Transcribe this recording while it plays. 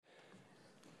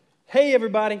Hey,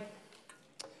 everybody.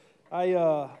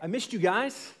 I missed you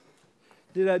guys.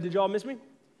 Did y'all miss me?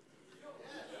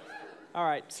 All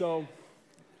right, so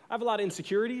I have a lot of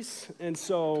insecurities, and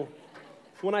so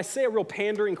when I say a real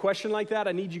pandering question like that,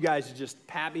 I need you guys to just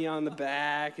pat me on the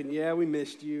back, and yeah, we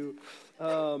missed you.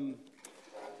 We're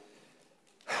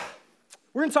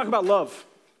going to talk about love.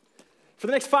 For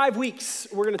the next 5 weeks,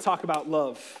 we're going to talk about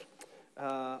love.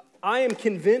 I am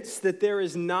convinced that there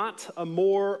is not a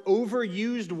more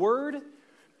overused word.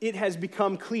 It has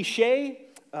become cliche.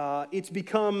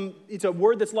 It's a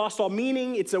word that's lost all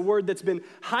meaning. It's a word that's been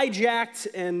hijacked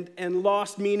and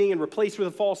lost meaning and replaced with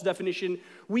a false definition.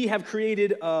 We have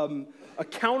created a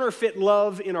counterfeit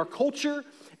love in our culture,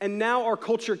 and now our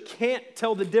culture can't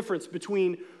tell the difference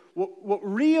between what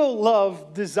real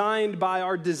love designed by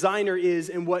our designer is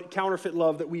and what counterfeit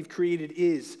love that we've created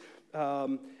is.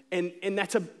 And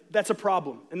that's a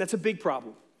problem, and that's a big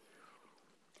problem.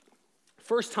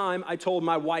 First time I told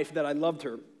my wife that I loved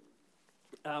her,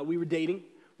 we were dating.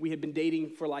 We had been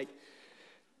dating for like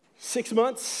 6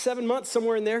 months, 7 months,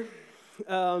 somewhere in there.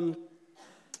 And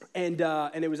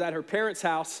it was at her parents'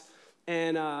 house,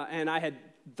 and I had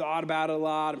thought about it a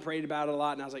lot and prayed about it a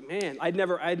lot, and I was like, man, I'd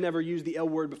never used the L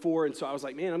word before, and so I was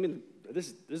like, man,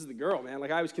 this is the girl, man.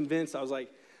 Like, I was convinced. I was like,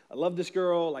 I love this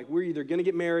girl. Like, we're either going to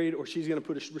get married or she's going to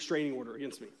put a restraining order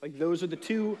against me. Like, those are the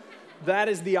two. That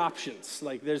is the options.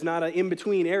 Like, there's not an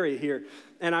in-between area here.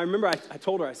 And I remember I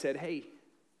told her, I said, hey,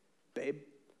 babe,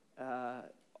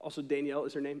 also Danielle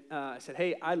is her name. I said,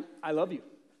 hey, I love you.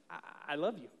 I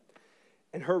love you.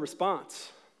 And her response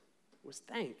was,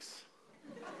 thanks.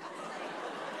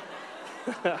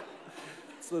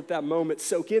 Let's let that moment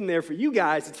soak in there for you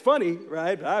guys. It's funny,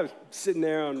 right? But I was sitting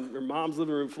there on her mom's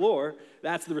living room floor.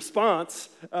 That's the response.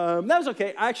 That was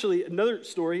okay. Actually, another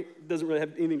story, doesn't really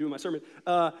have anything to do with my sermon.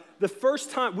 The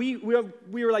first time, we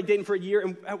were like dating for a year,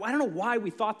 and I don't know why we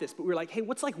thought this, but we were like, hey,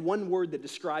 what's like one word that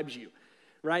describes you,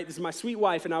 right? This is my sweet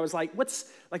wife, and I was like, what's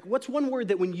one word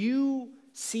that when you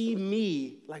see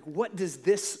me, like what does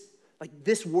this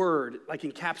word like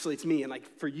encapsulates me, and like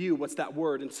for you, what's that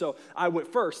word? And so I went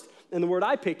first, and the word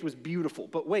I picked was beautiful.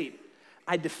 But wait,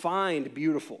 I defined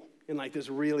beautiful in like this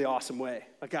really awesome way.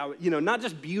 Like not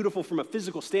just beautiful from a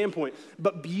physical standpoint,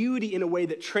 but beauty in a way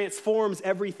that transforms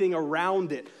everything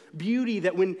around it. Beauty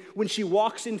that when she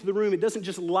walks into the room, it doesn't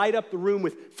just light up the room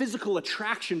with physical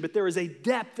attraction, but there is a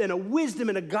depth and a wisdom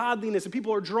and a godliness, and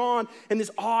people are drawn, and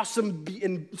this awesome,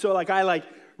 and so like I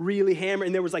really hammer,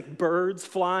 and there was like birds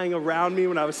flying around me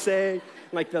when I was saying,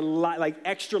 like the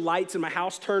extra lights in my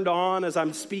house turned on as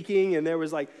I'm speaking, and there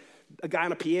was like a guy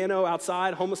on a piano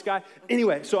outside, homeless guy.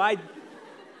 Anyway, so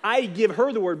I give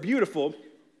her the word beautiful,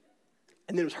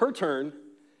 and then it was her turn,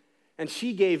 and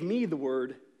she gave me the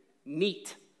word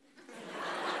neat.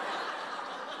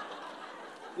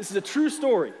 This is a true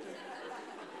story.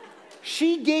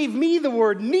 She gave me the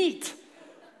word neat,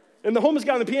 and the homeless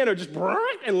guy on the piano just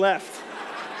and left.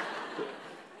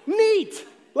 Neat.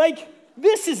 Like,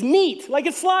 this is neat. Like,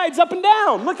 it slides up and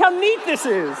down. Look how neat this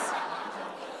is.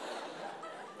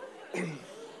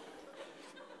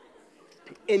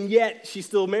 And yet, she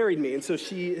still married me. And so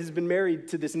she has been married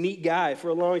to this neat guy for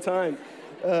a long time.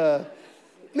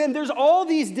 Man, there's all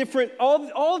these different,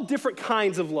 all different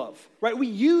kinds of love, right? We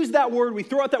use that word. We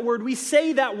throw out that word. We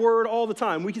say that word all the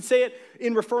time. We could say it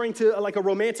in referring to like a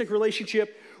romantic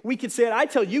relationship. We could say it, I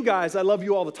tell you guys I love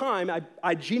you all the time.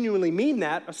 I genuinely mean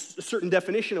that, a certain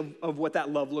definition of what that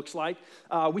love looks like.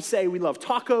 We say we love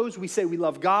tacos. We say we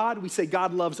love God. We say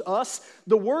God loves us.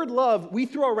 The word love, we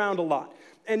throw around a lot.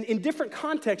 And in different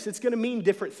contexts, it's going to mean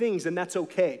different things, and that's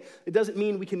okay. It doesn't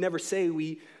mean we can never say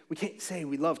we can't say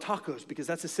we love tacos because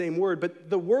that's the same word.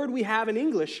 But the word we have in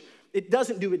English, it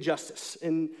doesn't do it justice.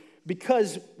 And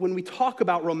because when we talk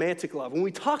about romantic love, when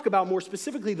we talk about more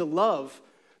specifically the love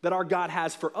that our God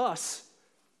has for us,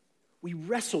 we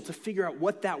wrestle to figure out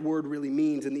what that word really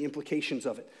means and the implications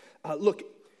of it. Look,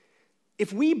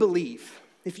 if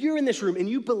you're in this room and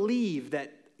you believe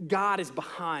that God is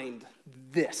behind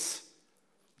this,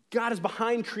 God is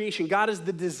behind creation, God is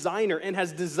the designer and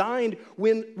has designed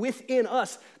within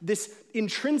us this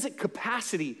intrinsic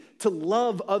capacity to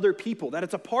love other people, that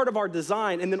it's a part of our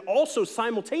design, and then also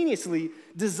simultaneously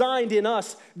designed in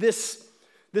us this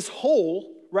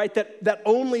hole, right, that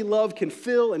only love can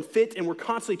fill and fit, and we're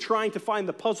constantly trying to find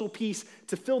the puzzle piece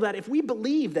to fill that. If we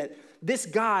believe that this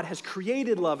God has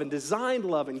created love and designed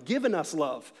love and given us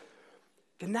love,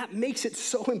 then that makes it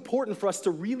so important for us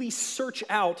to really search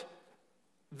out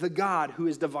the God who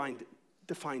has defined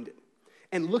it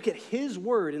and look at his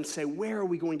word and say, where are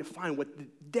we going to find what the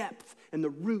depth and the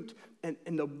root and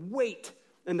the weight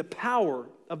and the power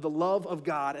of the love of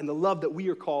God and the love that we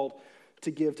are called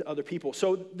to give to other people.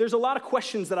 So there's a lot of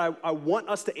questions that I want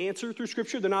us to answer through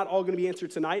Scripture. They're not all going to be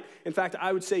answered tonight. In fact,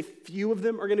 I would say few of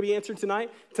them are going to be answered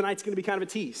tonight. Tonight's going to be kind of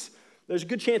a tease. There's a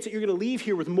good chance that you're going to leave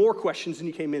here with more questions than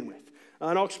you came in with.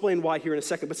 And I'll explain why here in a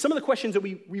second. But some of the questions that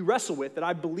we wrestle with that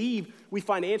I believe we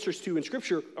find answers to in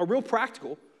Scripture are real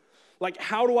practical. Like,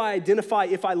 how do I identify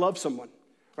if I love someone?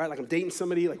 Right? Like, I'm dating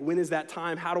somebody. Like, when is that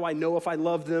time? How do I know if I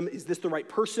love them? Is this the right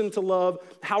person to love?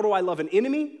 How do I love an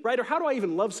enemy? Right? Or how do I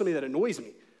even love somebody that annoys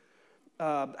me?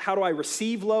 How do I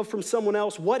receive love from someone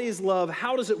else? What is love?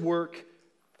 How does it work?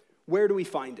 Where do we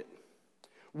find it?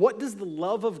 What does the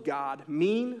love of God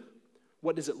mean?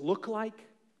 What does it look like?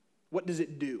 What does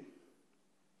it do?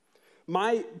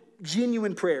 My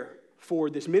genuine prayer for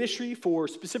this ministry, for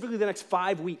specifically the next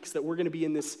 5 weeks that we're going to be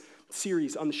in this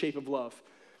series on the shape of love,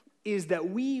 is that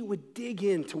we would dig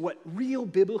into what real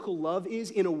biblical love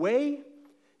is in a way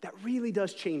that really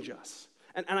does change us.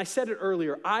 And I said it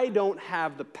earlier, I don't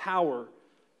have the power.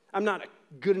 I'm not a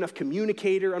good enough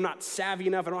communicator. I'm not savvy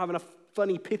enough. I don't have enough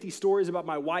funny, pithy stories about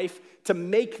my wife to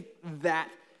make that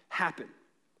happen.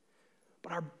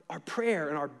 But our prayer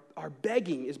and our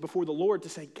begging is before the Lord to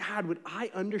say, God, would I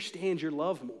understand your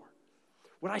love more?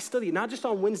 Would I study it? Not just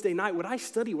on Wednesday night. Would I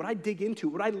study? Would I dig into?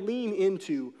 Would I lean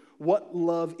into what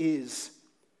love is?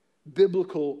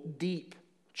 Biblical, deep,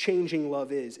 changing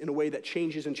love is in a way that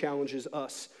changes and challenges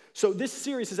us. So this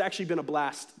series has actually been a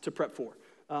blast to prep for.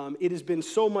 It has been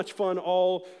so much fun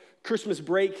all Christmas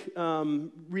break,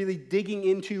 really digging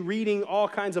into, reading all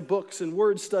kinds of books and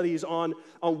word studies on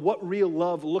what real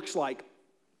love looks like.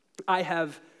 I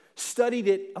have studied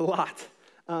it a lot.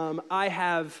 I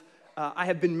have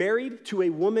been married to a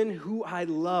woman who I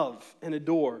love and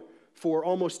adore for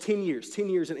almost 10 years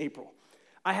in April.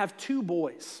 I have 2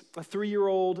 boys, a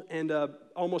 3-year-old and a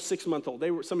almost 6-month-old.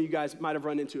 Some of you guys might have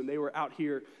run into them. They were out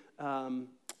here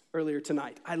earlier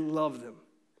tonight. I love them.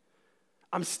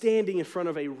 I'm standing in front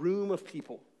of a room of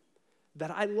people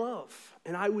that I love,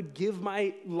 and I would give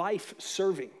my life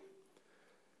serving.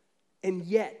 And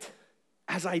yet,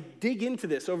 as I dig into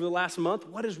this over the last month,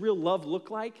 what does real love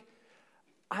look like?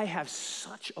 I have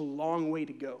such a long way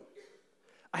to go.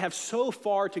 I have so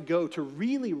far to go to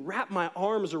really wrap my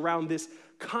arms around this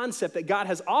concept that God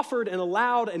has offered and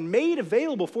allowed and made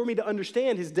available for me to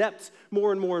understand his depths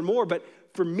more and more and more. But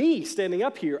for me, standing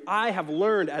up here, I have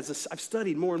learned as I've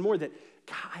studied more and more that,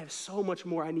 God, I have so much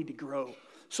more I need to grow,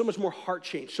 so much more heart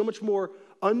change, so much more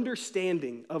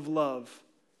understanding of love.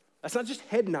 That's not just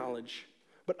head knowledge,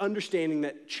 but understanding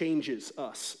that changes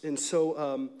us. And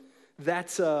so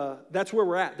that's where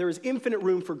we're at. There is infinite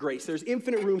room for grace. There's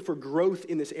infinite room for growth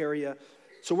in this area.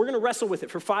 So we're going to wrestle with it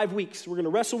for 5 weeks. We're going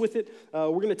to wrestle with it. We're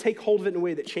going to take hold of it in a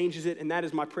way that changes it, and that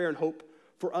is my prayer and hope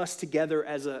for us together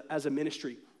as a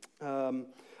ministry.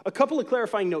 A couple of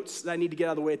clarifying notes that I need to get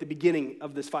out of the way at the beginning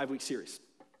of this 5-week series.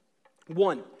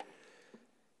 One,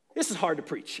 this is hard to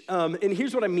preach, and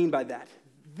here's what I mean by that.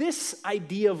 This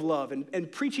idea of love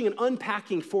and preaching and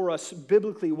unpacking for us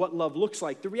biblically what love looks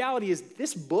like, the reality is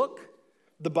this book,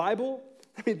 the Bible,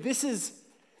 I mean, this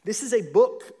is a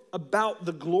book about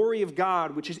the glory of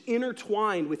God, which is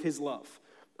intertwined with his love.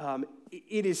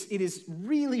 It is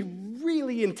really,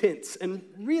 really intense and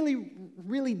really,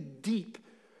 really deep.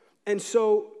 And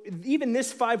so even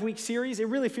this 5-week series, it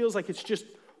really feels like it's just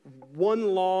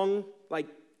one long,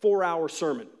 4-hour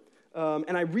sermon.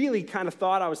 And I really kind of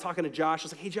thought, I was talking to Josh, I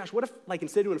was like, hey Josh, what if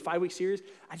instead of doing a 5-week series,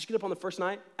 I just get up on the first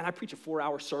night and I preach a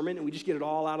 4-hour sermon and we just get it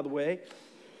all out of the way?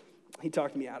 He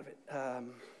talked me out of it.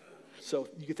 So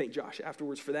you can thank Josh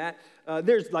afterwards for that.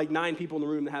 There's 9 people in the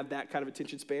room that have that kind of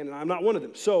attention span, and I'm not one of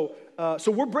them. So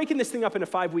we're breaking this thing up into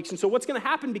 5 weeks. And so what's going to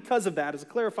happen because of that, as a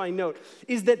clarifying note,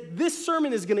 is that this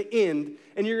sermon is going to end,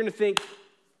 and you're going to think,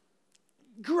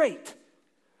 great.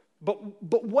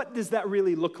 But what does that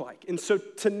really look like? And so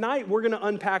tonight we're going to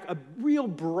unpack a real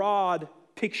broad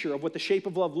picture of what the shape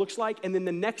of love looks like, and then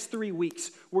the next 3 weeks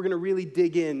we're going to really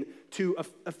dig in to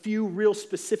a few real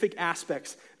specific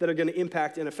aspects that are going to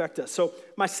impact and affect us. So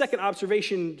my second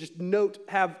observation, just note,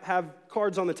 have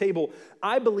cards on the table.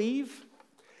 I believe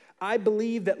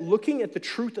that looking at the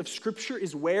truth of Scripture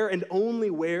is where and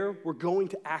only where we're going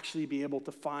to actually be able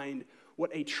to find what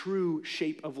a true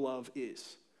shape of love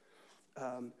is.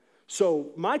 So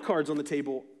my cards on the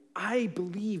table, I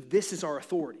believe this is our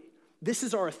authority. This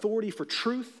is our authority for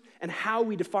truth and how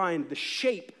we define the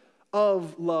shape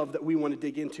of love that we want to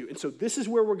dig into. And so this is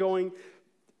where we're going.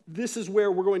 This is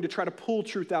where we're going to try to pull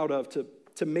truth out of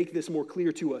to make this more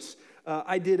clear to us.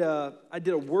 I did a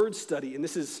word study, and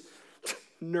this is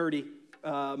nerdy,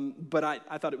 but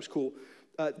I thought it was cool.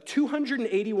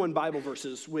 281 Bible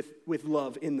verses with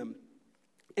love in them.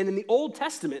 And in the Old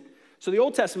Testament, so the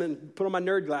Old Testament, put on my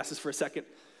nerd glasses for a second,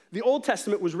 the Old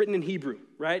Testament was written in Hebrew,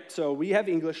 right? So we have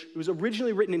English. It was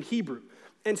originally written in Hebrew.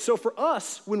 And so for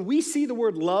us, when we see the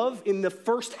word love in the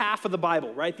first half of the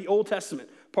Bible, right, the Old Testament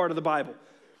part of the Bible,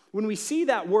 when we see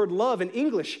that word love in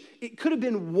English, it could have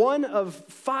been one of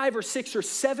 5 or 6 or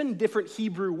 7 different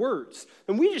Hebrew words.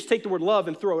 And we just take the word love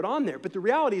and throw it on there. But the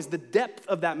reality is the depth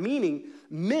of that meaning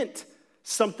meant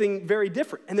something very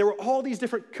different. And there were all these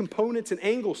different components and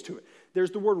angles to it.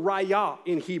 There's the word raya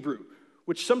in Hebrew,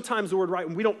 which sometimes the word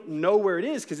raya, we don't know where it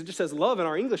is because it just says love in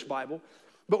our English Bible.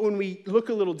 But when we look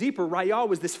a little deeper, raya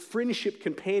was this friendship,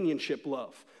 companionship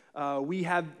love. We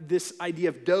have this idea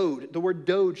of dode. The word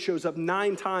dode shows up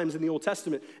 9 times in the Old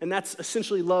Testament, and that's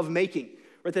essentially love making.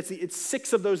 Right? It's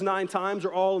 6 of those 9 times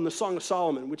are all in the Song of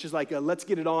Solomon, which is like a let's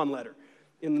get it on letter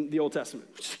in the Old Testament.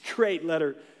 Which is a great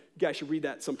letter. You guys should read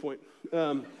that at some point.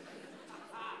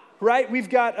 Right? We've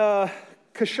got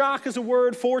kashak as a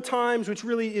word 4 times, which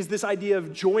really is this idea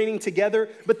of joining together.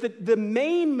 But the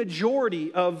main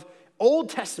majority of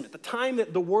Old Testament, the time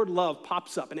that the word love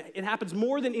pops up, and it happens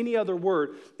more than any other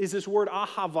word, is this word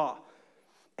ahava.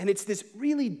 And it's this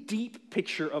really deep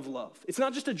picture of love. It's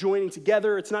not just a joining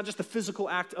together. It's not just the physical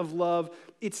act of love.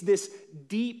 It's this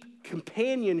deep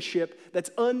companionship that's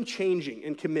unchanging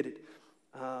and committed.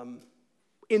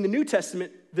 In the New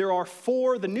Testament, there are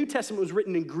 4. The New Testament was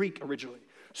written in Greek originally.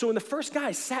 So when the first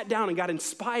guys sat down and got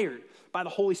inspired by the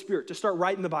Holy Spirit to start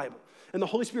writing the Bible, and the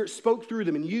Holy Spirit spoke through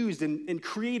them and used and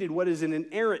created what is an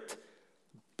inerrant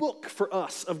book for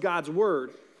us of God's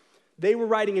word, they were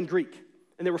writing in Greek.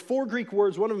 And there were 4 Greek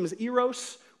words. One of them is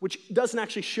eros, which doesn't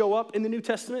actually show up in the New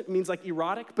Testament. It means like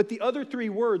erotic. But the other 3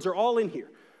 words are all in here.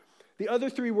 The other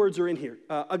 3 words are in here.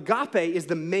 Agape is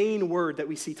the main word that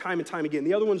we see time and time again.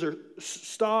 The other ones are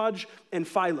storge and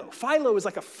philo. Philo is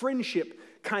like a friendship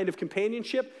kind of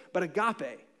companionship, but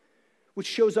agape, which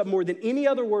shows up more than any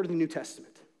other word in the New Testament.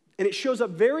 And it shows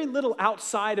up very little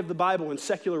outside of the Bible in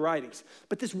secular writings.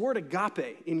 But this word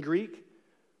agape in Greek,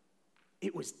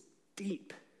 it was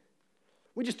deep.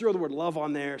 We just throw the word love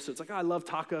on there, so it's like, oh, I love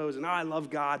tacos, and oh, I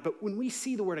love God. But when we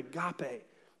see the word agape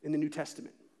in the New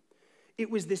Testament,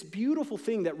 it was this beautiful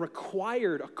thing that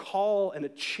required a call and a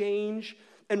change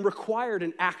and required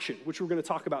an action, which we're going to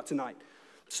talk about tonight.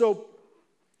 So,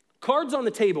 cards on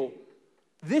the table,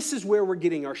 this is where we're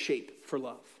getting our shape for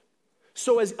love.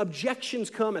 So as objections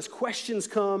come, as questions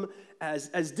come,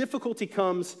 as difficulty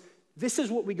comes, this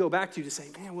is what we go back to say,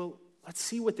 man, well, let's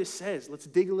see what this says. Let's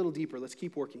dig a little deeper. Let's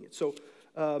keep working it. So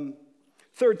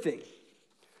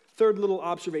third little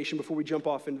observation before we jump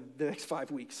off into the next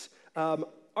 5 weeks.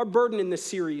 Our burden in this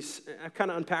series, I've kind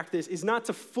of unpacked this, is not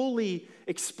to fully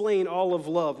explain all of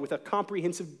love with a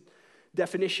comprehensive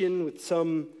definition, with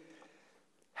some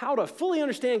how to fully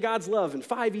understand God's love in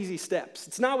 5 easy steps.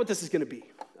 It's not what this is going to be.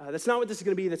 That's not what this is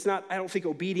going to be. That's not, I don't think,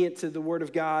 obedient to the Word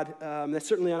of God. That's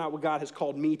certainly not what God has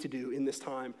called me to do in this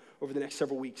time over the next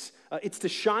several weeks. It's to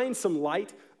shine some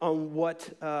light on what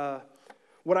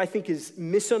I think is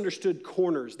misunderstood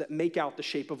corners that make out the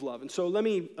shape of love. And so let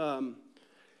me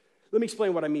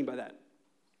explain what I mean by that.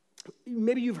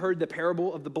 Maybe you've heard the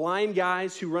parable of the blind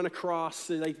guys who run across,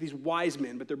 like these wise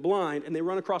men, but they're blind, and they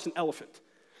run across an elephant.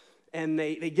 And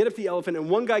they get up the elephant, and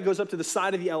one guy goes up to the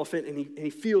side of the elephant, and he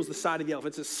feels the side of the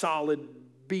elephant. It's a solid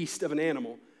beast of an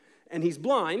animal. And he's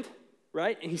blind,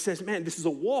 right? And he says, man, this is a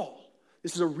wall.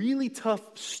 This is a really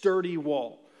tough, sturdy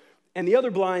wall. And the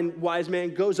other blind wise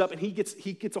man goes up, and he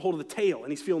gets a hold of the tail,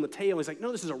 and he's feeling the tail. And he's like,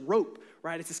 no, this is a rope,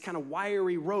 right? It's this kind of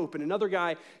wiry rope. And another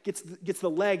guy gets the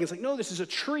leg, and it's like, no, this is a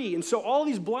tree. And so all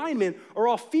these blind men are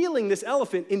all feeling this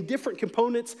elephant in different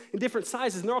components, in different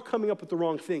sizes, and they're all coming up with the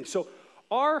wrong thing. So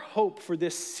our hope for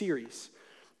this series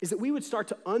is that we would start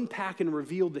to unpack and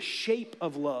reveal the shape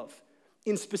of love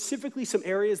in specifically some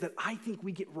areas that I think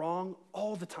we get wrong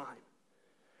all the time.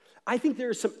 I think there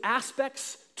are some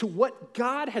aspects to what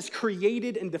God has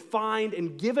created and defined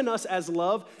and given us as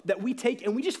love that we take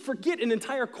and we just forget an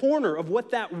entire corner of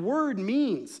what that word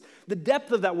means, the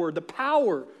depth of that word, the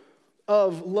power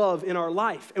of love in our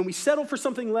life. And we settle for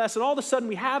something less, and all of a sudden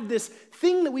we have this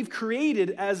thing that we've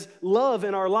created as love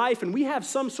in our life, and we have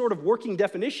some sort of working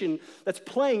definition that's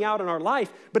playing out in our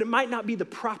life, but it might not be the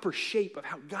proper shape of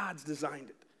how God's designed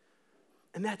it.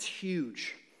 And that's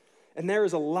huge. And there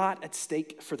is a lot at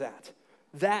stake for that.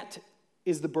 That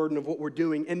is the burden of what we're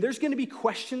doing. And there's going to be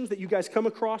questions that you guys come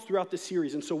across throughout this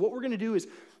series. And so what we're going to do is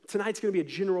tonight's going to be a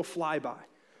general flyby.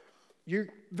 You're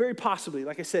very possibly,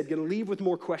 like I said, going to leave with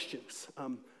more questions.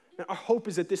 Our hope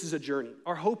is that this is a journey.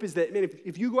 Our hope is that, man,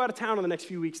 if you go out of town in the next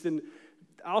few weeks, then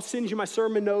I'll send you my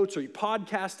sermon notes or you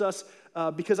podcast us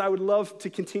because I would love to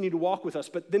continue to walk with us.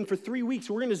 But then for 3 weeks,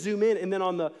 we're going to zoom in. And then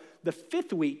on the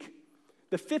fifth week,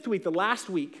 the last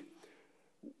week,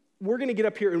 we're going to get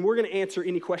up here and we're going to answer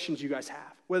any questions you guys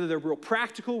have, whether they're real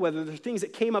practical, whether they're things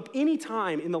that came up any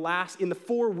time in the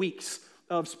 4 weeks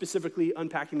of specifically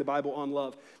unpacking the Bible on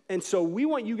love. And so we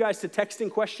want you guys to text in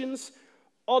questions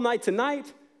all night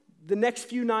tonight, the next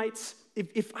few nights.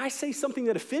 If I say something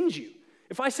that offends you,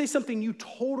 if I say something you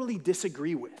totally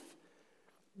disagree with,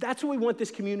 that's what we want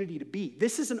this community to be.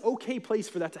 This is an okay place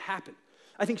for that to happen.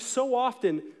 I think so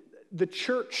often the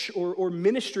church or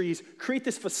ministries create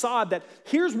this facade that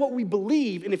here's what we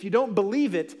believe, and if you don't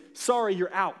believe it, sorry,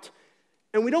 you're out.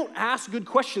 And we don't ask good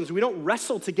questions. We don't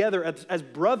wrestle together as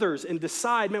brothers and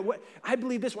decide, man, I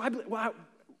believe this.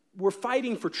 We're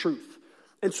fighting for truth.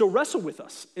 And so wrestle with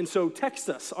us. And so text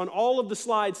us. On all of the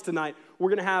slides tonight, we're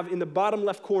going to have in the bottom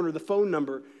left corner the phone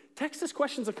number. Text us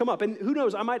questions that come up. And who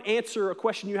knows, I might answer a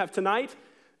question you have tonight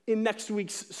in next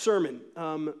week's sermon.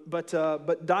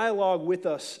 But dialogue with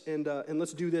us, and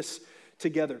let's do this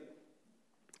together.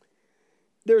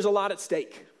 There's a lot at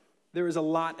stake. There is a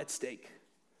lot at stake.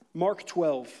 Mark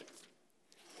 12.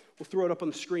 We'll throw it up on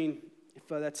the screen if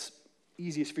that's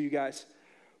easiest for you guys.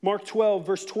 Mark 12,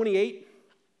 verse 28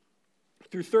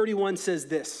 through 31 says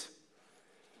this.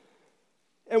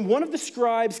 And one of the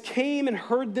scribes came and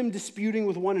heard them disputing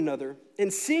with one another,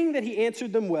 and seeing that he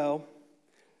answered them well,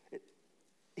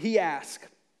 he asked,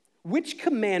 which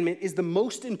commandment is the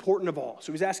most important of all?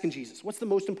 So he's asking Jesus, what's the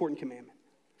most important commandment?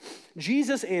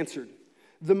 Jesus answered,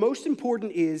 the most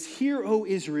important is, hear, O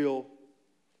Israel,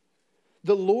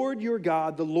 the Lord your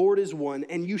God, the Lord is one,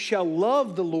 and you shall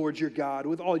love the Lord your God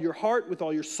with all your heart, with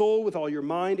all your soul, with all your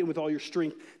mind, and with all your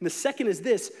strength. And the second is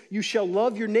this, you shall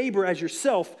love your neighbor as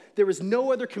yourself. There is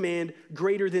no other command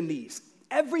greater than these.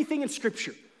 Everything in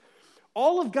Scripture,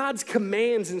 all of God's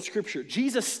commands in Scripture,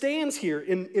 Jesus stands here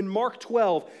in Mark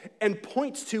 12 and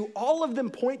points to, all of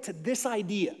them point to this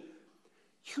idea.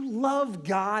 You love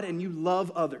God and you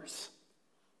love others.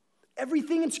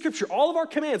 Everything in Scripture, all of our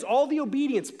commands, all the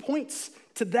obedience points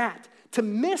to that. To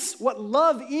miss what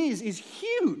love is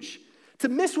huge. To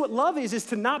miss what love is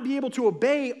to not be able to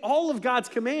obey all of God's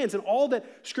commands and all that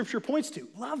Scripture points to.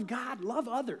 Love God, love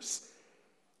others.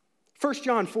 1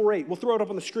 John 4:8, we'll throw it up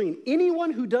on the screen.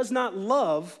 Anyone who does not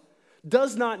love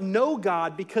does not know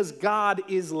God because God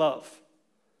is love.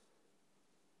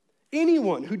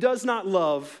 Anyone who does not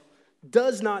love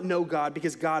does not know God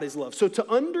because God is love. So to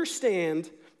understand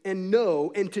and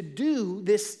know and to do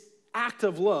this act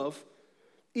of love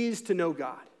is to know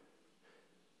God.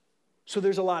 So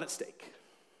there's a lot at stake.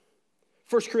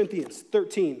 1 Corinthians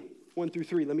 13, 1 through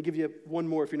 3. Let me give you one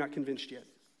more if you're not convinced yet.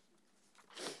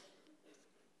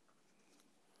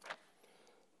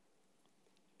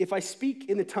 If I speak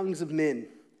in the tongues of men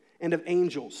and of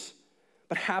angels,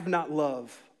 but have not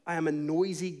love, I am a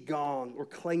noisy gong or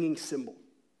clanging cymbal.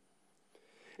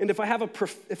 And if I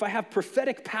have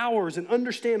prophetic powers and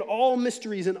understand all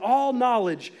mysteries and all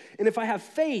knowledge, and if I have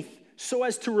faith so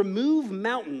as to remove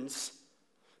mountains,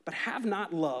 but have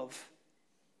not love,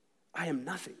 I am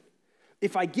nothing.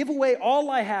 If I give away all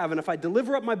I have, and if I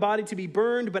deliver up my body to be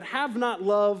burned, but have not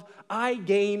love, I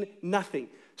gain nothing.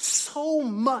 So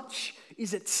much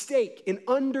is at stake in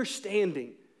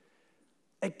understanding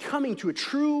and coming to a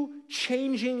true,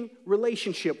 changing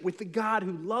relationship with the God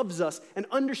who loves us and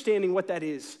understanding what that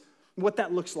is, what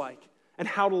that looks like, and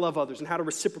how to love others and how to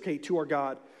reciprocate to our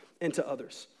God and to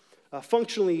others.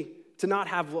 Functionally, to not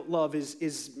have love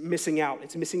is missing out.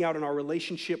 It's missing out in our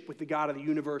relationship with the God of the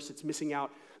universe. It's missing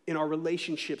out in our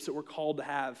relationships that we're called to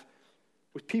have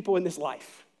with people in this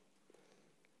life.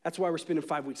 That's why we're spending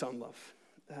 5 weeks on love.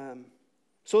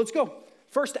 So let's go.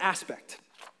 First aspect.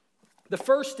 The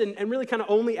first and really kind of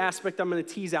only aspect I'm going to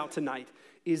tease out tonight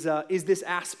is this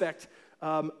aspect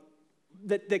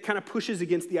that kind of pushes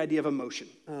against the idea of emotion.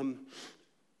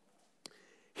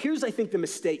 Here's, I think, the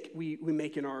mistake we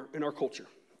make in our culture.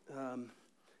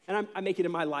 And I make it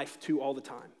in my life, too, all the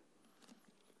time.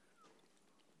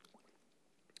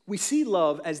 We see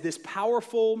love as this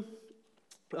powerful,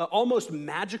 almost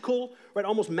magical, right?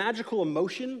 Almost magical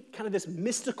emotion, kind of this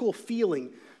mystical feeling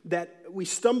that we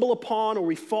stumble upon or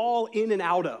we fall in and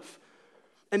out of.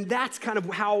 And that's kind of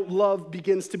how love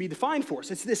begins to be defined for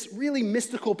us. It's this really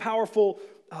mystical, powerful,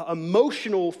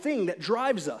 emotional thing that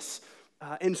drives us.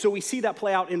 And so we see that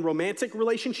play out in romantic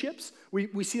relationships.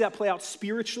 We see that play out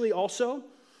spiritually also.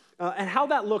 And how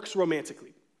that looks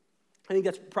romantically, I think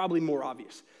that's probably more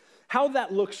obvious. How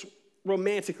that looks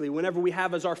romantically whenever we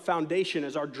have as our foundation,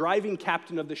 as our driving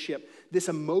captain of the ship, this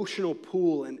emotional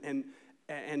pool and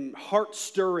and heart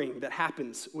stirring that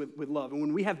happens with love. And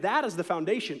when we have that as the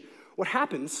foundation, what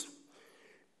happens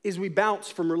is we bounce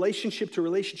from relationship to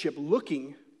relationship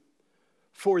looking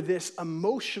for this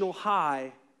emotional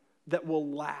high that will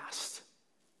last.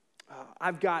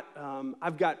 I've got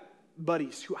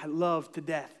buddies who I love to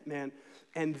death, man,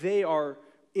 and they are,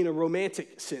 in a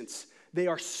romantic sense, they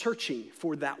are searching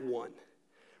for that one,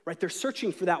 right? They're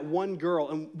searching for that one girl,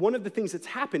 and one of the things that's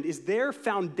happened is their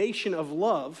foundation of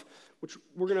love, which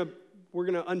we're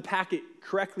gonna unpack it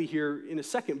correctly here in a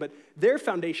second, but their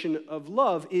foundation of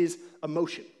love is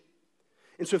emotion.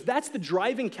 And so if that's the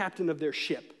driving captain of their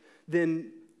ship,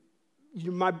 then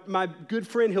my good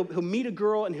friend, he'll meet a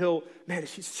girl and man,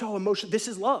 she's so emotional. This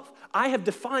is love. I have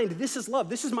defined this is love.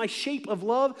 This is my shape of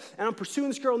love, and I'm pursuing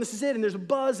this girl, and this is it, and there's a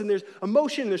buzz, and there's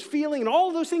emotion, and there's feeling, and all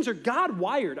of those things are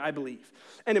God-wired, I believe,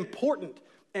 and important,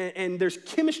 and there's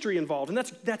chemistry involved, and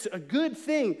that's a good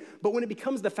thing, but when it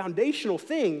becomes the foundational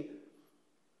thing,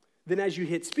 then as you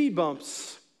hit speed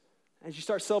bumps, as you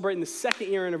start celebrating the second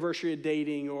year anniversary of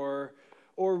dating, or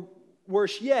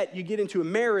worse yet, you get into a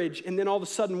marriage, and then all of a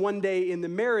sudden one day in the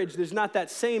marriage, there's not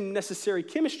that same necessary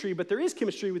chemistry, but there is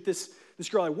chemistry with this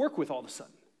girl I work with all of a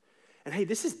sudden. And hey,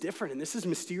 this is different, and this is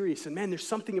mysterious, and man, there's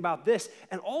something about this.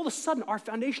 And all of a sudden, our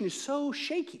foundation is so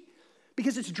shaky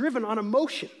because it's driven on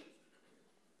emotion.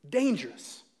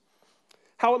 Dangerous.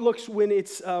 How it looks when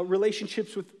it's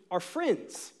relationships with our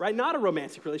friends, right? Not a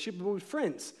romantic relationship, but with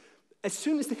friends. As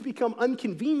soon as they become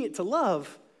inconvenient to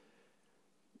love,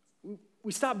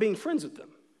 we stop being friends with them.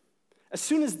 As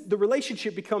soon as the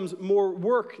relationship becomes more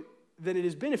work than it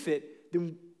is benefit,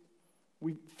 then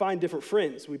we find different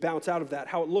friends. We bounce out of that.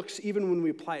 How it looks even when we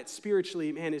apply it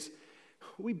spiritually, man, is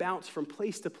we bounce from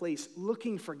place to place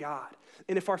looking for God.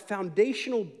 And if our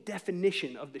foundational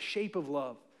definition of the shape of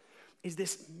love is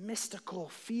this mystical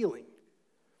feeling,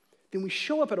 then we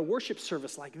show up at a worship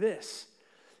service like this,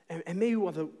 and maybe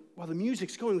while the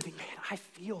music's going, we think, man, I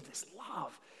feel this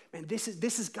love. Man, this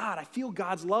is God. I feel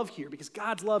God's love here because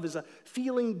God's love is a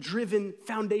feeling-driven,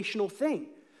 foundational thing.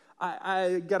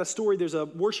 I got a story. There's a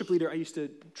worship leader I used to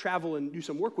travel and do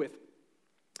some work with,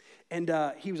 and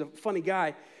he was a funny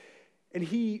guy, and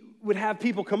he would have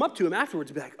people come up to him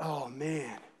afterwards and be like, oh,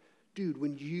 man, dude,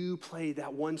 when you played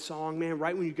that one song, man,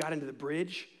 right when you got into the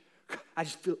bridge, I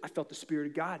felt the Spirit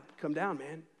of God come down,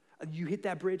 man. You hit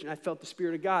that bridge, and I felt the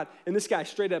Spirit of God. And this guy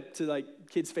straight up to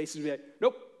kids' faces would be like,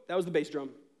 nope, that was the bass drum.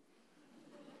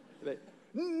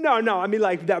 No, I mean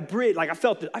that bridge, I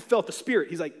felt the Spirit.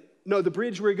 He's like, no, the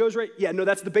bridge where it goes right? Yeah, no,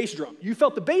 that's the bass drum. You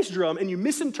felt the bass drum, and you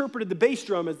misinterpreted the bass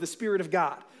drum as the Spirit of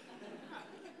God.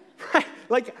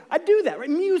 Right? I do that, right?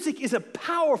 Music is a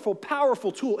powerful,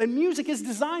 powerful tool, and music is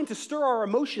designed to stir our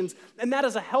emotions, and that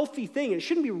is a healthy thing, and it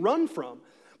shouldn't be run from.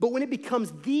 But when it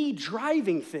becomes the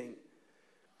driving thing,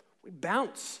 we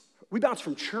bounce. We bounce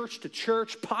from church to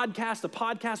church, podcast to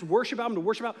podcast, worship album to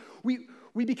worship album.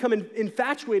 We become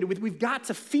infatuated with, we've got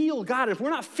to feel God. And if we're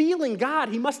not feeling God,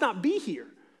 he must not be here.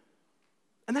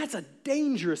 And that's a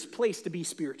dangerous place to be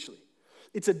spiritually.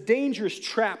 It's a dangerous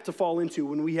trap to fall into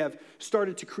when we have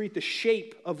started to create the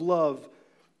shape of love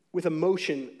with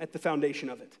emotion at the foundation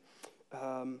of it.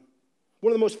 One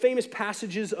of the most famous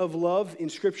passages of love in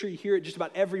Scripture, you hear it just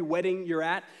about every wedding you're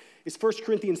at, is 1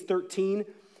 Corinthians 13,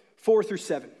 4 through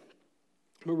 7.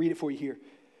 I'm going to read it for you here.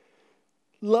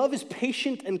 Love is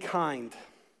patient and kind.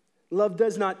 Love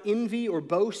does not envy or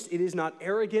boast. It is not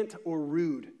arrogant or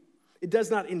rude. It does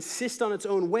not insist on its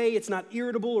own way. It's not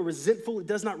irritable or resentful. It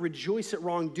does not rejoice at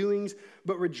wrongdoings,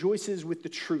 but rejoices with the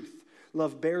truth.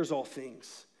 Love bears all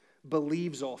things,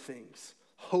 believes all things,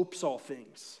 hopes all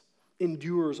things,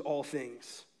 endures all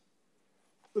things.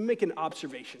 Let me make an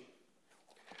observation.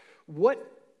 What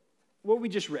we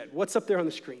just read, what's up there on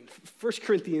the screen? 1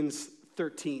 Corinthians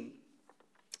 13.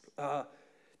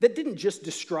 That didn't just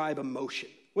describe emotion.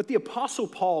 What the Apostle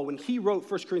Paul, when he wrote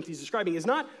 1 Corinthians, describing is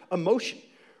not emotion,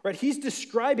 right? He's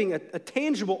describing a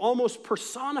tangible, almost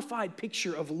personified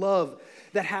picture of love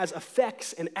that has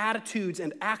effects and attitudes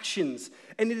and actions.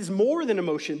 And it is more than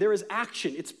emotion. There is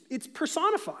action. It's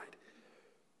personified.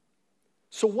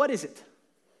 So what is it?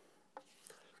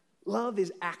 Love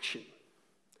is action.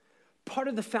 Part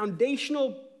of the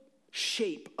foundational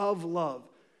shape of love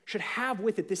should have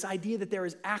with it this idea that there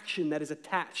is action that is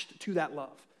attached to that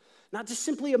love. Not just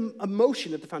simply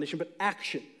emotion at the foundation, but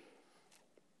action.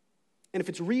 And if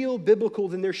it's real, biblical,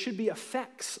 then there should be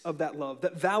effects of that love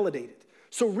that validate it.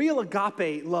 So real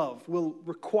agape love will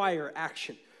require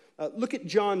action. Look at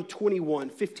John 21,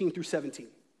 15 through 17.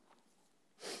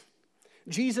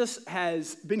 Jesus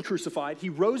has been crucified. He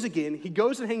rose again. He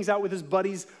goes and hangs out with his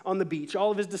buddies on the beach,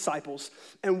 all of his disciples.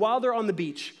 And while they're on the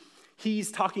beach,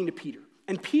 he's talking to Peter.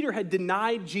 And Peter had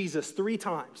denied Jesus 3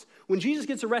 times. When Jesus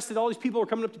gets arrested, all these people are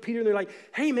coming up to Peter and they're like,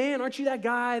 hey man, aren't you that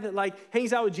guy that like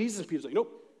hangs out with Jesus? And Peter's like,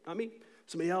 nope, not me.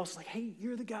 Somebody else is like, hey,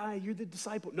 you're the guy, you're the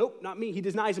disciple. Nope, not me. He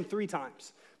denies him 3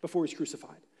 times before he's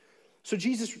crucified. So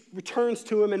Jesus returns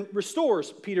to him and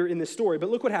restores Peter in this story. But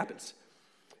look what happens.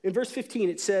 In verse 15,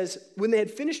 it says, when they had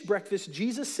finished breakfast,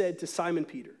 Jesus said to Simon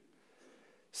Peter,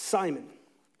 Simon,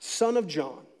 son of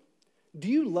John, do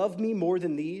you love me more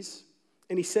than these?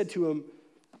 And he said to him,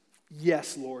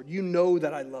 yes, Lord, you know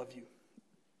that I love you.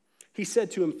 He said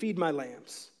to him, feed my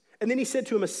lambs. And then he said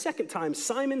to him a second time,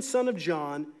 Simon, son of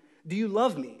John, do you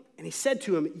love me? And he said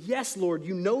to him, yes, Lord,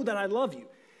 you know that I love you.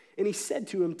 And he said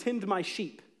to him, tend my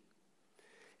sheep.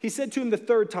 He said to him the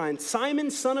third time,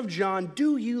 Simon, son of John,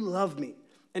 do you love me?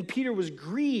 And Peter was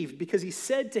grieved because he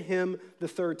said to him the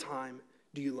third time,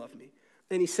 do you love me?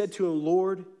 And he said to him,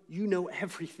 Lord, you know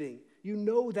everything. You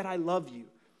know that I love you.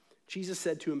 Jesus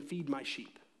said to him, feed my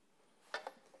sheep.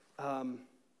 I'm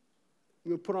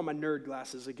going to put on my nerd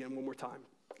glasses again one more time.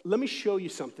 Let me show you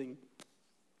something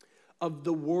of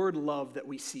the word love that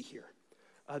we see here.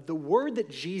 The word that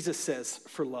Jesus says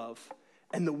for love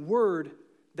and the word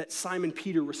that Simon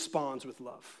Peter responds with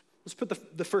love. Let's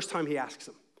put the first time he asks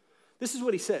him. This is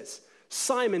what he says.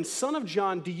 Simon, son of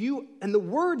John, do you, and the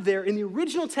word there in the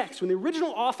original text, when the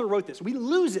original author wrote this, we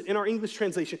lose it in our English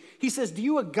translation. He says, do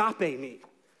you agape me?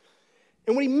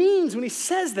 And what he means when he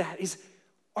says that is,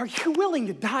 are you willing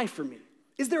to die for me?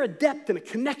 Is there a depth and a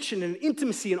connection and an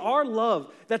intimacy in our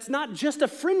love that's not just a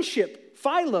friendship,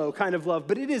 philo kind of love,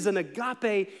 but it is an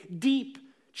agape, deep,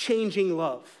 changing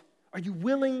love? Are you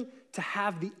willing to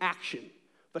have the action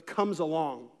that comes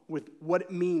along with what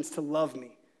it means to love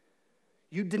me?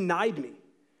 You denied me.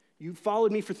 You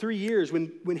followed me for 3 years.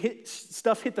 When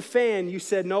stuff hit the fan, you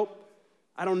said, nope,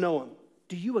 I don't know him.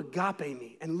 Do you agape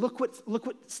me? And look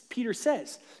what Peter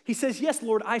says. He says, yes,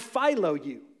 Lord, I philo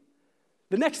you.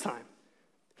 The next time,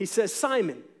 he says,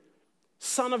 Simon,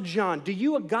 son of John, do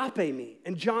you agape me?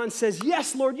 And John says,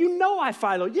 yes, Lord, you know I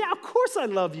philo. Yeah, of course I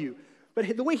love you.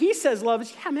 But the way he says love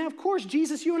is, yeah, man, of course,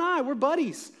 Jesus, you and I, we're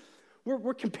buddies.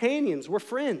 We're companions. We're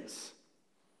friends.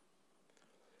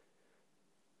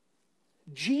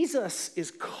 Jesus is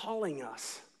calling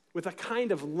us with a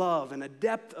kind of love and a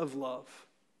depth of love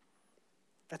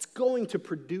that's going to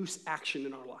produce action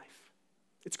in our life.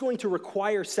 It's going to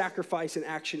require sacrifice and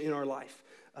action in our life.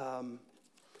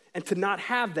 And to not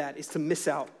have that is to miss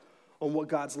out on what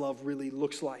God's love really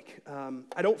looks like.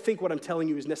 I don't think what I'm telling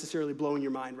you is necessarily blowing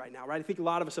your mind right now, right? I think a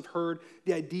lot of us have heard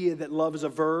the idea that love is a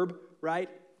verb, right?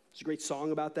 There's a great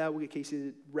song about that. We'll get Casey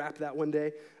to rap that one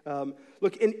day.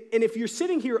 Look, and if you're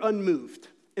sitting here unmoved,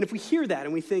 and if we hear that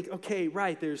and we think, okay,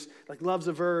 right, there's like love's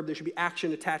a verb, there should be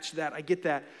action attached to that, I get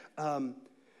that.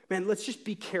 Man, let's just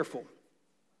be careful.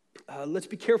 Let's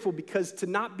be careful because to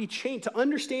not be changed, to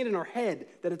understand in our head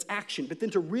that it's action, but then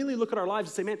to really look at our lives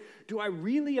and say, man, do I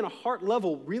really in a heart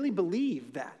level really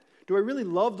believe that? Do I really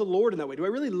love the Lord in that way? Do I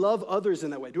really love others in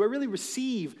that way? Do I really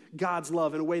receive God's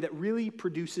love in a way that really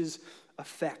produces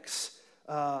effects?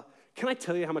 Can I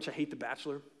tell you how much I hate The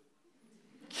Bachelor?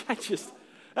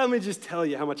 Let me just tell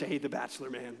you how much I hate The Bachelor,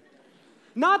 man.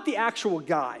 Not the actual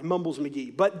guy, Mumbles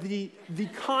McGee, but the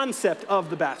concept of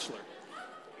The Bachelor.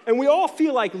 And we all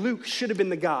feel like Luke should have been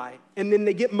the guy, and then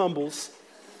they get Mumbles,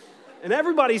 and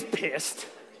everybody's pissed.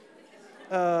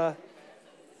 So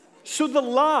the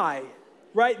lie,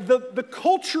 right, the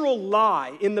cultural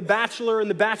lie in The Bachelor and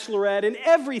The Bachelorette and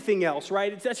everything else,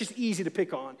 right, that's just easy to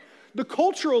pick on. The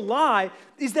cultural lie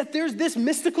is that there's this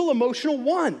mystical, emotional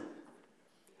one.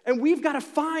 And we've got to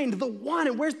find the one.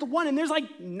 And where's the one? And there's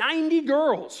like 90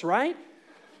 girls, right?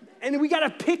 And we got to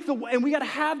pick and we got to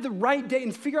have the right date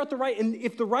and figure out the right, and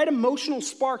if the right emotional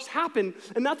sparks happen,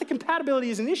 and not the compatibility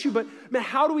is an issue, but man,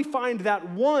 how do we find that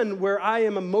one where I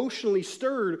am emotionally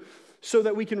stirred so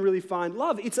that we can really find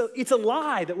love? It's a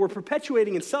lie that we're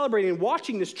perpetuating and celebrating and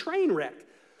watching this train wreck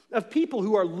of people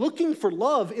who are looking for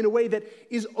love in a way that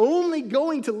is only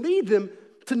going to lead them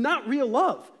to not real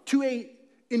love, to a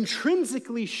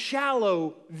intrinsically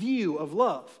shallow view of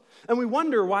love. And we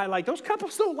wonder why, like, those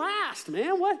couples don't last,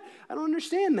 man. What? I don't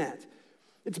understand that.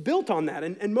 It's built on that.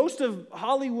 And most of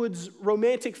Hollywood's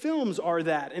romantic films are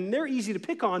that. And they're easy to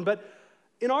pick on. But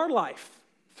in our life,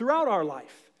 throughout our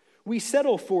life, we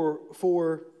settle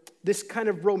for this kind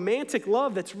of romantic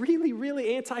love that's really,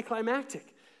 really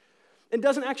anticlimactic and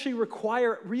doesn't actually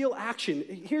require real action.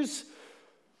 Here's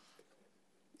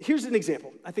an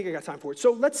example. I think I got time for it.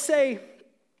 So let's say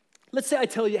I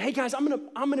tell you, hey guys, I'm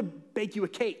gonna bake you a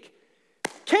cake.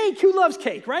 Cake, who loves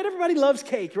cake, right? Everybody loves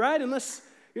cake, right? Unless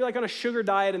you're like on a sugar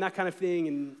diet and that kind of thing.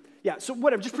 And yeah, so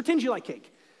whatever, just pretend you like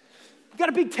cake. got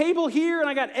a big table here, and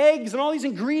I got eggs and all these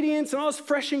ingredients and all this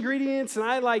fresh ingredients, and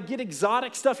I like get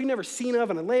exotic stuff you've never seen of,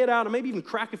 and I lay it out, and maybe even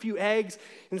crack a few eggs,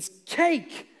 and it's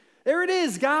cake. There it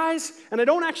is, guys. And I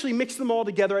don't actually mix them all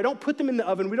together. I don't put them in the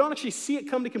oven. We don't actually see it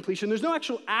come to completion. There's no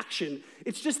actual action.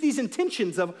 It's just these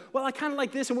intentions of, well, I kind of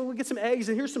like this, and we'll get some eggs,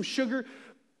 and here's some sugar.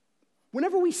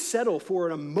 Whenever we settle for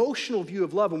an emotional view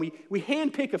of love, and we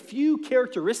handpick a few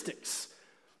characteristics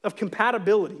of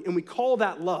compatibility, and we call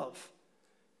that love,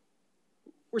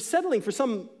 we're settling for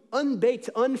some unbaked,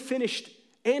 unfinished,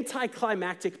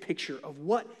 anticlimactic picture of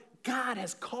what God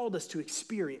has called us to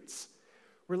experience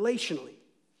relationally,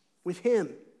 with him,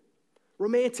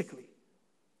 romantically.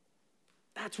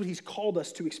 That's what he's called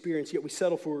us to experience, yet we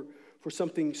settle for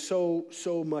something so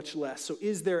much less. So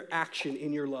is there action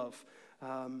in your love?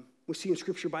 We see in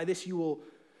Scripture, by this you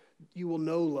will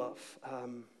know love.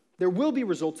 There will be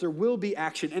results, there will be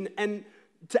action. And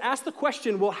to ask the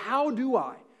question, well, how do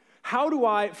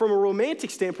I, from a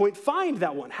romantic standpoint, find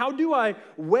that one? How do I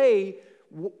weigh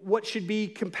what should be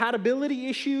compatibility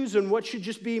issues and what should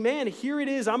just be, man, here it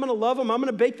is, I'm going to love them, I'm going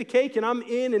to bake the cake, and I'm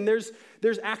in, and there's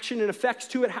action and effects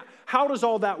to it. How does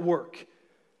all that work?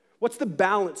 What's the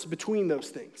balance between those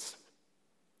things?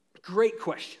 Great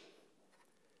question.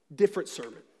 Different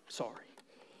sermon, sorry.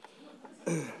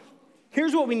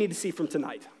 Here's what we need to see from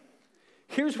tonight.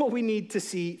 Here's what we need to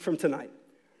see from tonight.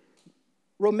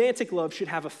 Romantic love should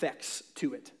have effects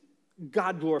to it,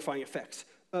 God-glorifying effects.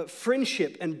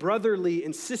 Friendship and brotherly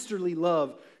and sisterly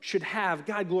love should have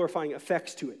God-glorifying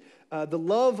effects to it. The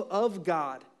love of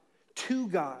God to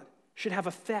God should have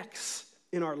effects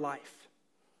in our life.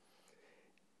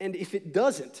 And if it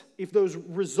doesn't, if those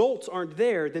results aren't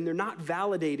there, then they're not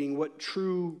validating what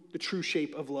the true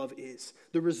shape of love is.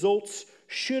 The results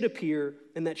should appear,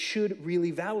 and that should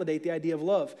really validate the idea of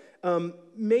love.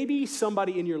 Maybe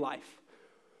somebody in your life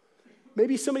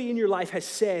has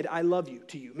said, I love you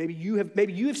to you. Maybe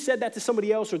you have said that to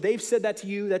somebody else, or they've said that to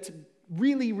you. That's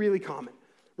really, really common,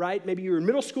 right? Maybe you were in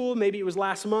middle school, maybe it was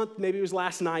last month, maybe it was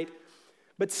last night.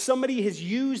 But somebody has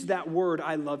used that word,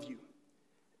 I love you.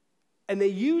 And they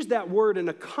used that word in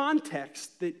a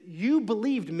context that you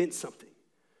believed meant something.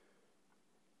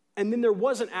 And then there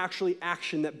wasn't actually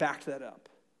action that backed that up.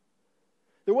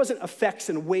 There wasn't effects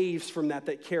and waves from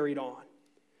that carried on.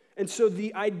 And so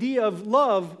the idea of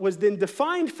love was then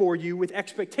defined for you with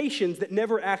expectations that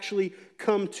never actually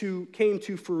came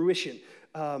to fruition.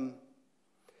 And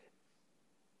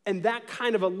that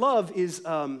kind of a love is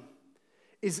at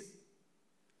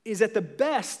the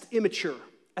best immature.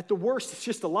 At the worst, it's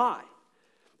just a lie.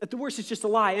 At the worst, it's just a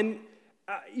lie. And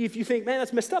if you think, man,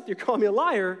 that's messed up, you're calling me a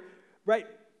liar, right?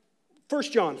 1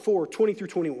 John 4, 20 through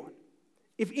 21.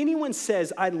 If anyone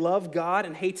says, I love God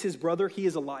and hates his brother, he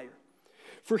is a liar.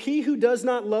 For he who does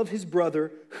not love his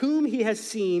brother, whom he has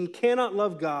seen, cannot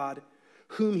love God,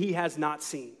 whom he has not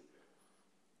seen.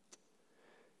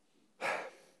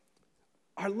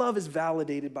 Our love is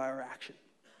validated by our action.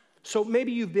 So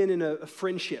maybe you've been in a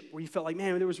friendship where you felt like,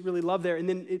 man, there was really love there, and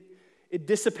then it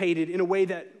dissipated in a way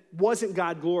that wasn't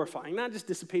God glorifying. Not just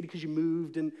dissipated because you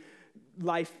moved and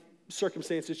life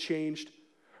circumstances changed.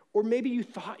 Or maybe you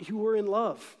thought you were in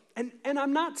love. And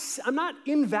I'm not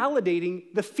invalidating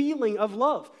the feeling of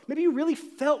love. Maybe you really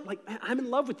felt like, man, I'm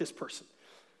in love with this person.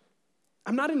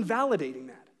 I'm not invalidating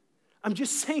that. I'm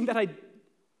just saying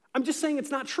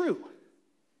it's not true.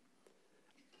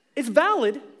 It's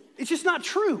valid, it's just not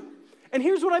true. And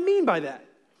here's what I mean by that.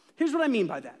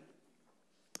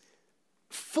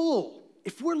 Full,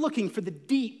 if we're looking for the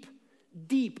deep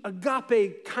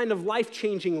agape kind of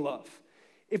life-changing love,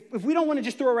 if we don't want to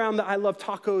just throw around the I love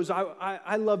tacos,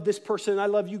 I love this person, I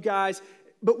love you guys,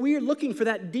 but we are looking for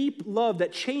that deep love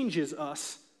that changes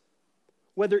us,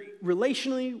 whether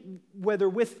relationally, whether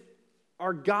with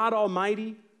our God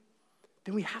Almighty,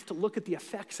 then we have to look at the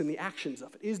effects and the actions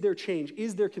of it. Is there change?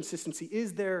 Is there consistency?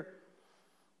 Is there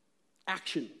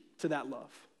action to that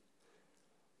love?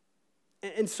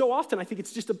 And so often I think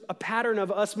it's just a pattern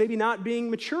of us maybe not being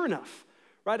mature enough,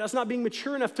 right? Us not being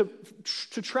mature enough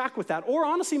to track with that. Or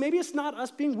honestly, maybe it's not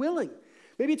us being willing.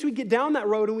 Maybe it's we get down that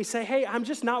road and we say, hey, I'm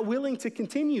just not willing to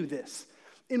continue this.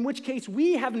 In which case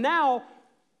we have now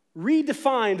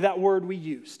redefined that word we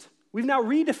used. We've now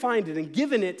redefined it and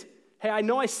given it, hey, I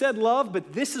know I said love,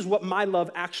 but this is what my love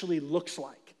actually looks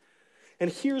like.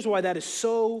 And here's why that is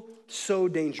so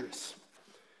dangerous.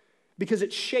 Because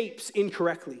it shapes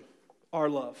incorrectly our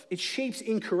love. It shapes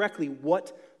incorrectly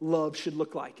what love should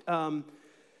look like.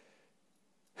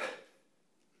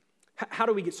 How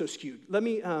do we get so skewed? Let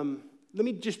me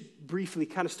just briefly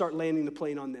kind of start landing the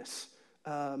plane on this.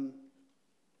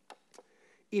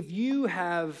 If you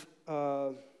have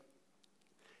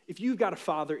if you've got a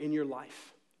father in your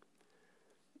life,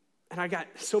 and I got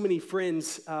so many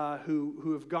friends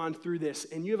who have gone through this,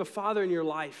 and you have a father in your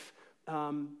life,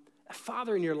 a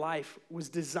father in your life was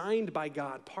designed by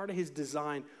God. Part of his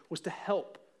design was to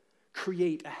help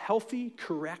create a healthy,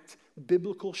 correct,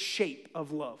 biblical shape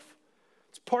of love.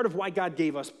 It's part of why God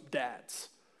gave us dads.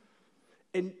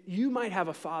 And you might have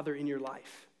a father in your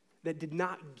life that did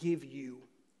not give you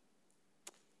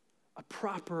a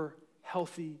proper,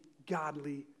 healthy,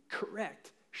 godly,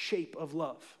 correct shape of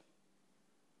love.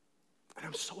 And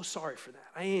I'm so sorry for that.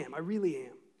 I really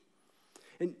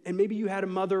am. And maybe you had a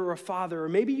mother or a father, or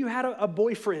maybe you had a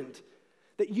boyfriend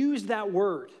that used that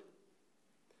word.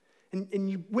 And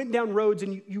you went down roads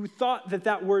and you thought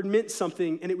that word meant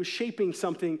something and it was shaping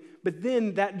something, but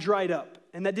then that dried up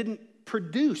and that didn't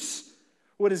produce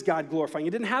what is God glorifying.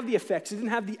 It didn't have the effects, it didn't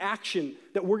have the action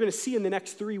that we're going to see in the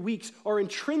next 3 weeks are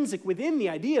intrinsic within the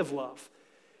idea of love.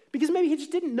 Because maybe he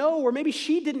just didn't know, or maybe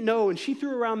she didn't know and she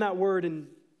threw around that word and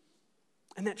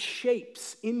that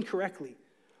shapes incorrectly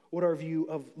what our view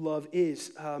of love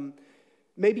is.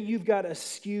 Maybe you've got a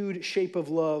skewed shape of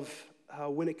love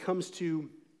when it comes to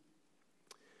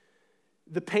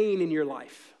the pain in your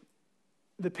life.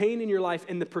 The pain in your life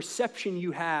and the perception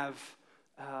you have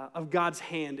of God's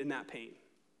hand in that pain.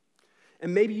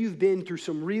 And maybe you've been through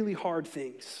some really hard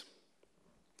things.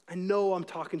 I know I'm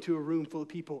talking to a room full of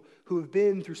people who have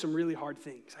been through some really hard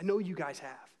things. I know you guys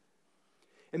have.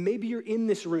 And maybe you're in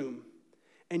this room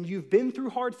and you've been through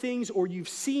hard things or you've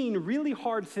seen really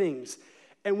hard things.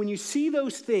 And when you see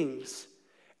those things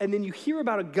and then you hear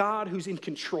about a God who's in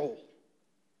control,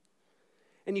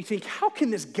 and you think, how can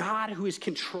this God who is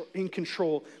in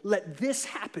control let this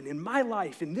happen in my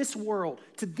life, in this world,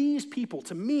 to these people,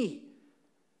 to me?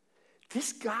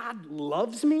 This God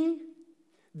loves me?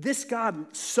 This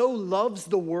God so loves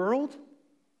the world?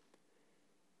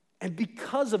 And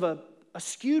because of a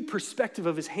skewed perspective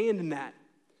of his hand in that,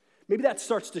 maybe that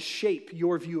starts to shape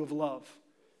your view of love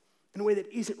in a way that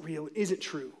isn't real, isn't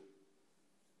true.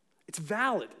 It's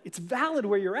valid. It's valid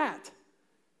where you're at.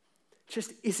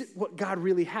 Just isn't what God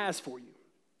really has for you.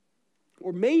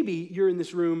 Or maybe you're in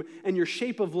this room and your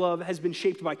shape of love has been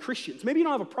shaped by Christians. Maybe you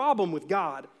don't have a problem with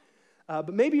God,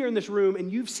 but maybe you're in this room and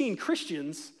you've seen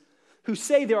Christians who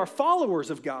say they are followers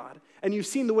of God, and you've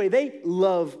seen the way they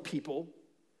love people,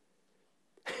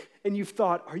 and you've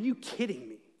thought, are you kidding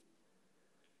me?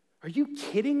 Are you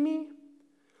kidding me?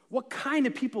 What kind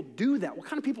of people do that? What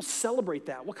kind of people celebrate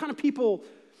that? What kind of people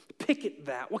picket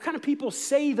that? What kind of people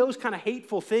say those kind of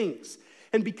hateful things?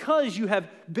 And because you have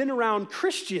been around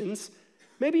Christians,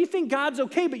 maybe you think God's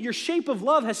okay, but your shape of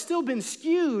love has still been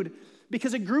skewed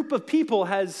because a group of people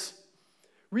has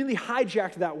really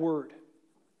hijacked that word.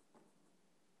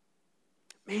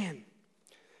 Man,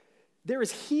 there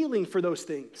is healing for those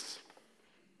things.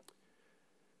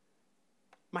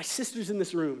 My sisters in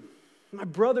this room, my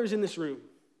brothers in this room,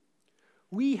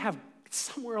 we have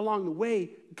somewhere along the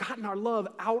way gotten our love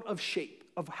out of shape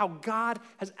of how God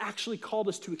has actually called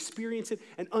us to experience it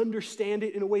and understand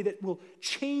it in a way that will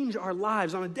change our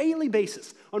lives on a daily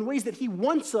basis, on ways that he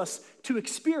wants us to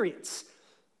experience.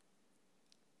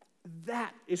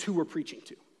 That is who we're preaching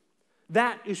to.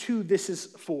 That is who this is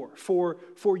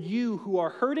for you who are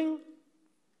hurting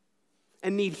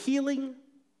and need healing.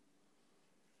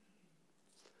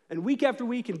 And week after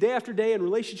week and day after day and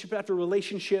relationship after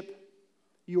relationship,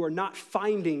 you are not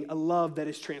finding a love that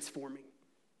is transforming.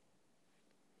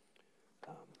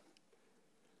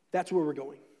 That's where we're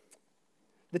going.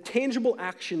 The tangible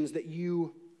actions that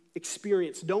you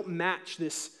experience don't match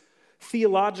this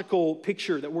theological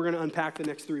picture that we're going to unpack the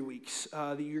next 3 weeks,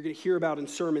 that you're going to hear about in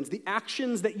sermons. The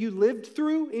actions that you lived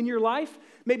through in your life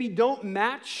maybe don't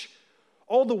match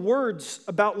all the words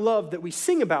about love that we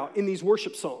sing about in these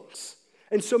worship songs.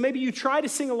 And so maybe you try to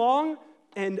sing along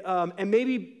and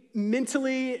maybe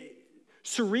mentally,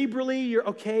 cerebrally, you're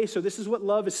okay, so this is what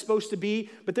love is supposed to be,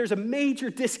 but there's a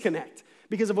major disconnect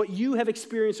because of what you have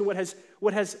experienced and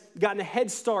what has gotten a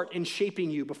head start in shaping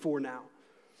you before now.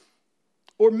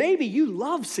 Or maybe you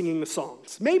love singing the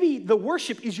songs. Maybe the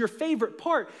worship is your favorite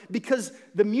part because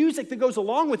the music that goes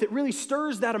along with it really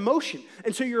stirs that emotion.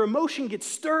 And so your emotion gets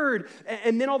stirred,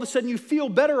 and then all of a sudden you feel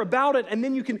better about it, and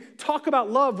then you can talk about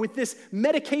love with this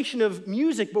medication of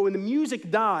music. But when the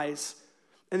music dies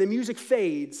and the music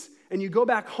fades, and you go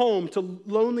back home to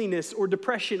loneliness or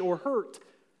depression or hurt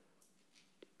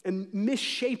and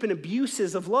misshapen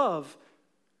abuses of love,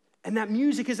 and that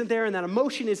music isn't there and that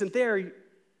emotion isn't there,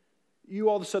 you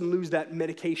all of a sudden lose that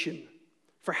medication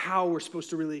for how we're supposed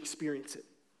to really experience it.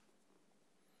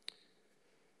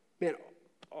 Man,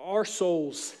 our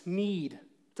souls need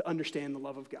to understand the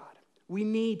love of God. We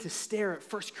need to stare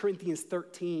at 1 Corinthians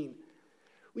 13.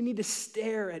 We need to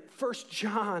stare at 1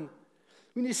 John.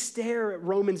 We need to stare at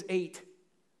Romans 8.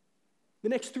 The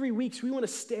next 3 weeks, we want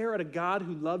to stare at a God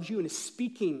who loves you and is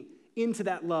speaking into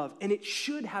that love. And it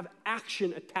should have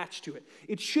action attached to it.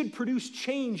 It should produce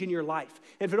change in your life.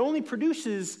 And if it only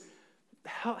produces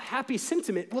happy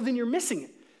sentiment, well, then you're missing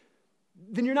it.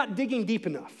 Then you're not digging deep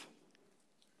enough.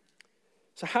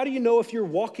 So how do you know if you're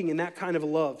walking in that kind of a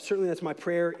love? Certainly that's my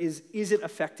prayer, is it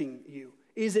affecting you?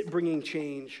 Is it bringing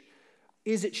change?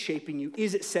 Is it shaping you?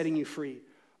 Is it setting you free?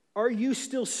 Are you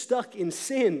still stuck in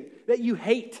sin that you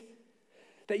hate,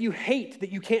 that you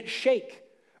can't shake?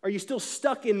 Are you still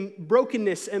stuck in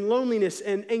brokenness and loneliness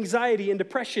and anxiety and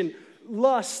depression,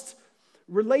 lust,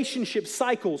 relationship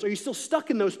cycles? Are you still stuck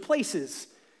in those places?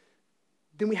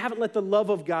 Then we haven't let the love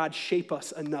of God shape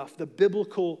us enough. The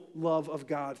biblical love of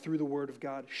God through the Word of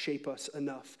God shape us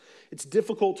enough. It's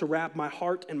difficult to wrap my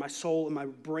heart and my soul and my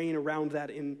brain around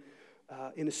that in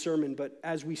a sermon, but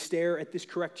as we stare at this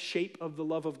correct shape of the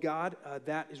love of God,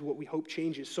 that is what we hope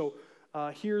changes. So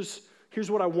here's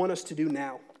what I want us to do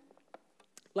now.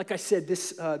 Like I said,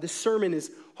 this sermon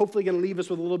is hopefully going to leave us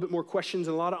with a little bit more questions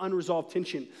and a lot of unresolved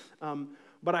tension,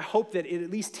 but I hope that it at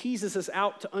least teases us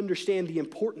out to understand the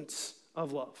importance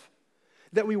of love.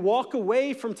 That we walk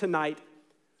away from tonight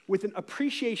with an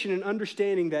appreciation and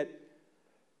understanding that,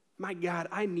 my God,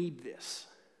 I need this.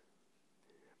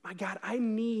 My God, I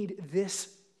need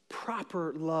this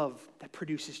proper love that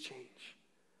produces change.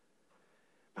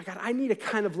 My God, I need a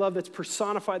kind of love that's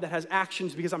personified, that has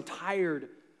actions, because I'm tired.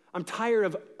 I'm tired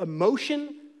of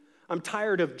emotion. I'm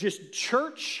tired of just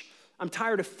church. I'm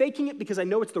tired of faking it because I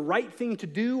know it's the right thing to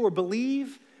do or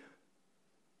believe,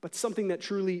 but something that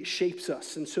truly shapes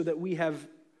us, and so that we have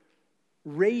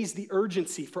raised the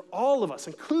urgency for all of us,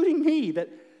 including me, that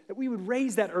we would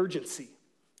raise that urgency.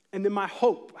 And then my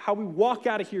hope, how we walk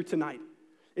out of here tonight,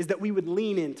 is that we would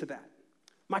lean into that.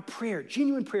 My prayer,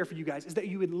 genuine prayer for you guys, is that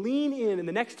you would lean in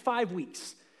the next 5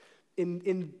 weeks,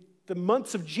 in the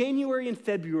months of January and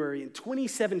February in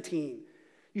 2017.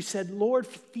 You said, Lord,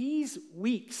 for these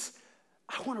weeks,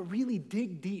 I want to really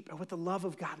dig deep at what the love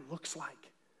of God looks like.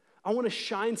 I want to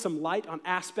shine some light on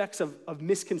aspects of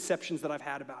misconceptions that I've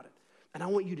had about it. And I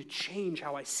want you to change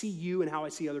how I see you and how I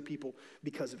see other people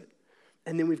because of it.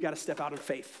 And then we've got to step out in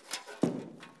faith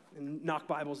and knock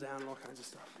Bibles down and all kinds of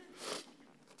stuff.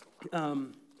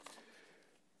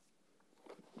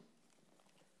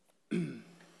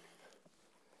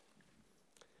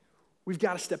 We've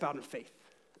got to step out in faith.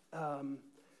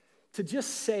 To just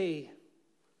say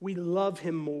we love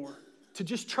him more, to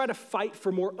just try to fight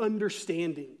for more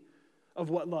understanding of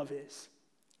what love is,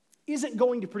 isn't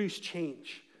going to produce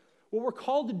change. What we're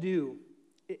called to do,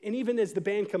 and even as the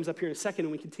band comes up here in a second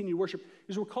and we continue to worship,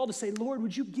 is we're called to say, Lord,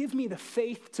 would you give me the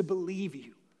faith to believe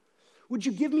you? Would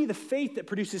you give me the faith that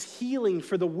produces healing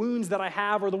for the wounds that I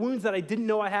have, or the wounds that I didn't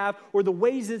know I have, or the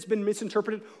ways that it's been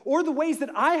misinterpreted, or the ways that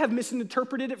I have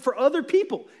misinterpreted it for other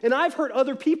people, and I've hurt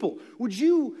other people? Would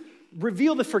you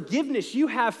reveal the forgiveness you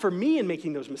have for me in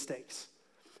making those mistakes?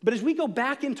 But as we go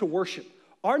back into worship,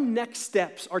 our next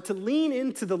steps are to lean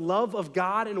into the love of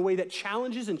God in a way that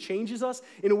challenges and changes us,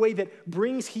 in a way that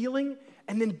brings healing,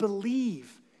 and then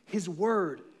believe his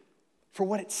word for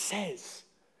what it says.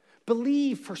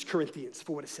 Believe 1 Corinthians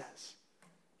for what it says.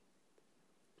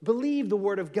 Believe the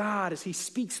word of God as he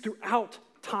speaks throughout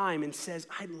time and says,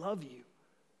 I love you.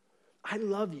 I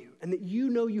love you. And that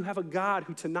you know you have a God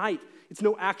who tonight, it's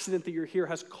no accident that you're here,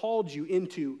 has called you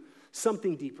into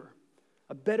something deeper,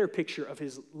 a better picture of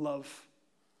his love.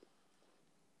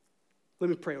 Let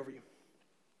me pray over you.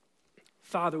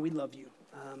 Father, we love you.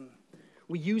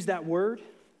 We use that word,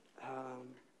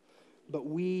 but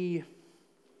we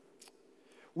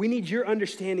need your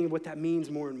understanding of what that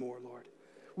means more and more, Lord.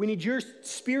 We need your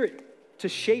spirit to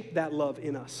shape that love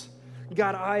in us.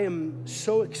 God, I am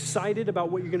so excited about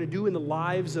what you're going to do in the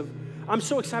lives of, I'm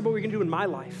so excited about what you're going to do in my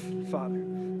life, Father.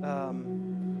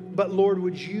 But Lord,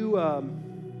 would you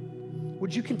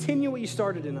continue what you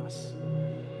started in us?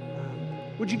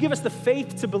 Would you give us the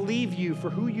faith to believe you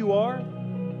for who you are?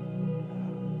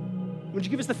 Would you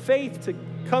give us the faith to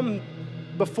come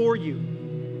before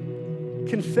you,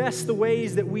 confess the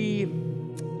ways that we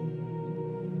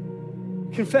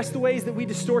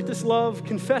distort this love,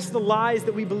 confess the lies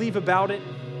that we believe about it,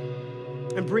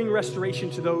 and bring restoration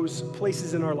to those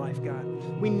places in our life, God.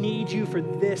 We need you for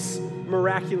this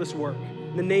miraculous work.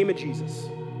 In the name of Jesus,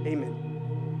 amen.